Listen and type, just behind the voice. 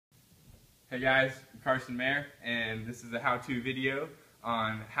Hey guys, I'm Carson Mayer, and this is a how-to video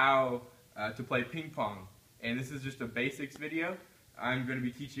on how to play ping pong. And this is just a basics video. I'm going to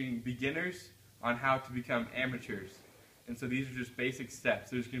be teaching beginners on how to become amateurs. And so these are just basic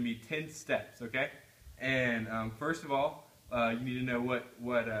steps. There's going to be 10 steps, okay? And first of all, you need to know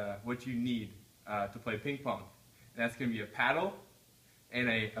what you need to play ping pong. And that's going to be a paddle and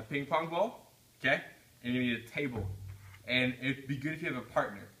a ping pong ball, okay? And you need a table. And it'd be good if you have a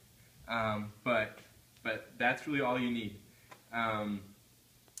partner. But that's really all you need.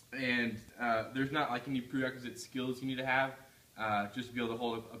 There's not like any prerequisite skills you need to have. Just to be able to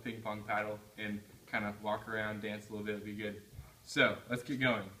hold a ping pong paddle and kind of walk around, dance a little bit would be good. So let's get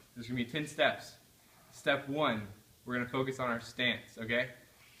going. There's going to be 10 steps. Step 1, we're going to focus on our stance, okay?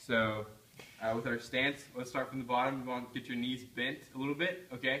 So with our stance, let's start from the bottom. You want to get your knees bent a little bit,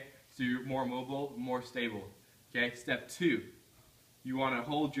 okay? So you're more mobile, more stable. Okay, step 2. You want to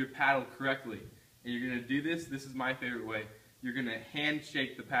hold your paddle correctly. And you're going to do this is my favorite way. You're going to hand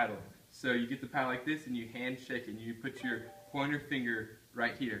shake the paddle. So you get the paddle like this and you hand shake it and you put your pointer finger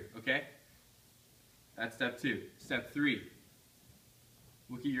right here, okay? That's step 2. Step 3.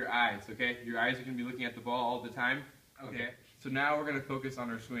 Look at your eyes, okay? Your eyes are going to be looking at the ball all the time. Okay, so now we're going to focus on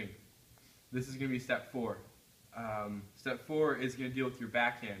our swing. This is going to be step 4. Step 4 is going to deal with your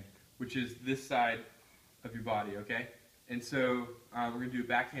backhand, which is this side of your body, okay? And so we're going to do a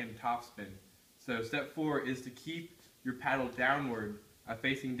backhand topspin. So step 4 is to keep your paddle downward,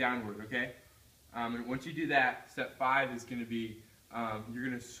 facing downward, okay? And once you do that, step 5 is going to be you're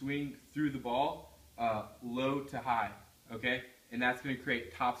going to swing through the ball low to high, okay? And that's going to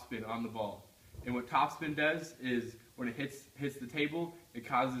create topspin on the ball. And what topspin does is when it hits the table, it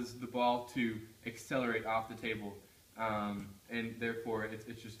causes the ball to accelerate off the table, and therefore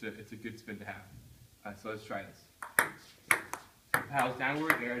it's a good spin to have. So let's try this. Paddles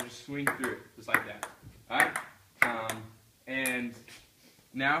downward, and I just swing through it, just like that. Alright? And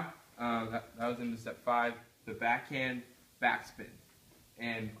now, that was into step 5, the backhand backspin.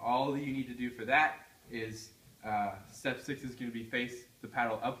 And all that you need to do for that is, step 6 is going to be face the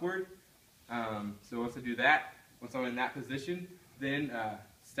paddle upward. So once I do that, once I'm in that position, then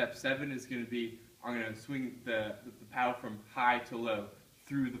step 7 is going to be, I'm going to swing the paddle from high to low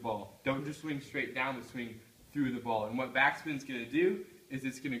through the ball. Don't just swing straight down, but swing through the ball. And what backspin is going to do is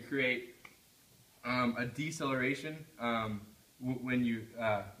it's going to create a deceleration when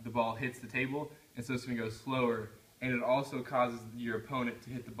the ball hits the table, and so it's going to go slower. And it also causes your opponent to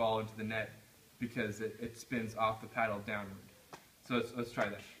hit the ball into the net because it spins off the paddle downward. So let's try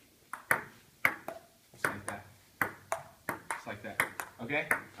that. Just like that. Just like that. Okay?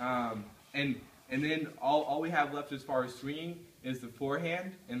 And then all we have left as far as swinging is the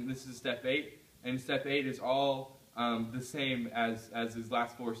forehand, and this is step 8. And step 8 is all the same as his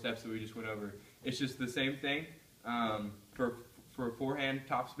last 4 steps that we just went over. It's just the same thing for forehand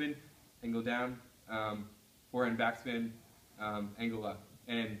topspin, angle down, forehand backspin, angle up,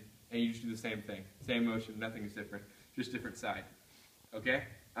 and you just do the same thing, same motion, nothing is different, just different side. Okay,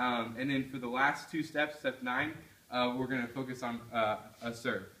 and then for the last 2 steps, step 9, we're going to focus on a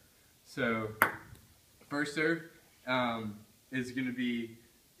serve. So first serve is going to be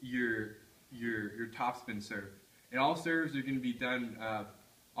your topspin serve. And all serves are going to be done,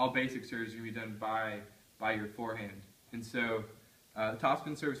 all basic serves are going to be done by your forehand. And so the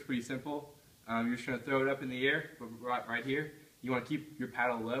topspin serve is pretty simple. You're just going to throw it up in the air, but right here. You want to keep your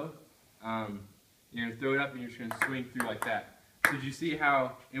paddle low. You're going to throw it up and you're just going to swing through like that. So did you see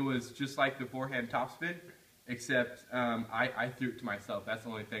how it was just like the forehand topspin, except I threw it to myself. That's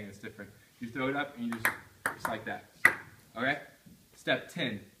the only thing that's different. You throw it up and you just like that. Okay? Step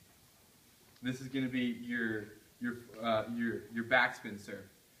 10. This is going to be your backspin serve,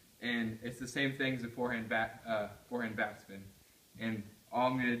 and it's the same thing as a forehand backspin. And all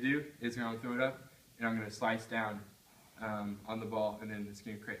I'm going to do is I'm going to throw it up, and I'm going to slice down on the ball, and then it's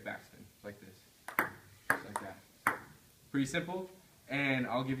going to create backspin like this, just like that. Pretty simple. And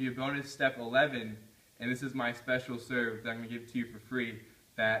I'll give you a bonus, step 11, and this is my special serve that I'm going to give to you for free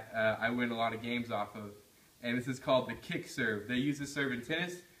that I win a lot of games off of. And this is called the kick serve. They use this serve in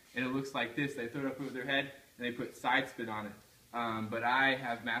tennis, and it looks like this. They throw it up over their head, and they put side spin on it. But I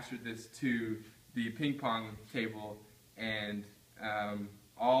have mastered this to the ping pong table, and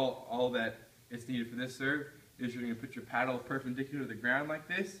all that is needed for this serve is you're going to put your paddle perpendicular to the ground like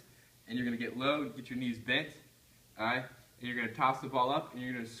this, and you're going to get low, get your knees bent, and you're going to toss the ball up, and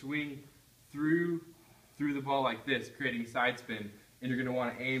you're going to swing through the ball like this, creating side spin, and you're going to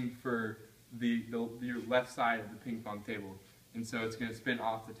want to aim for your left side of the ping pong table. And so it's going to spin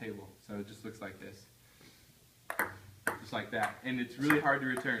off the table. So it just looks like this. Just like that. And it's really hard to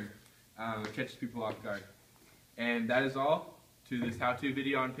return. It catches people off guard. And that is all to this how-to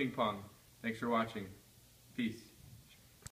video on ping pong. Thanks for watching. Peace.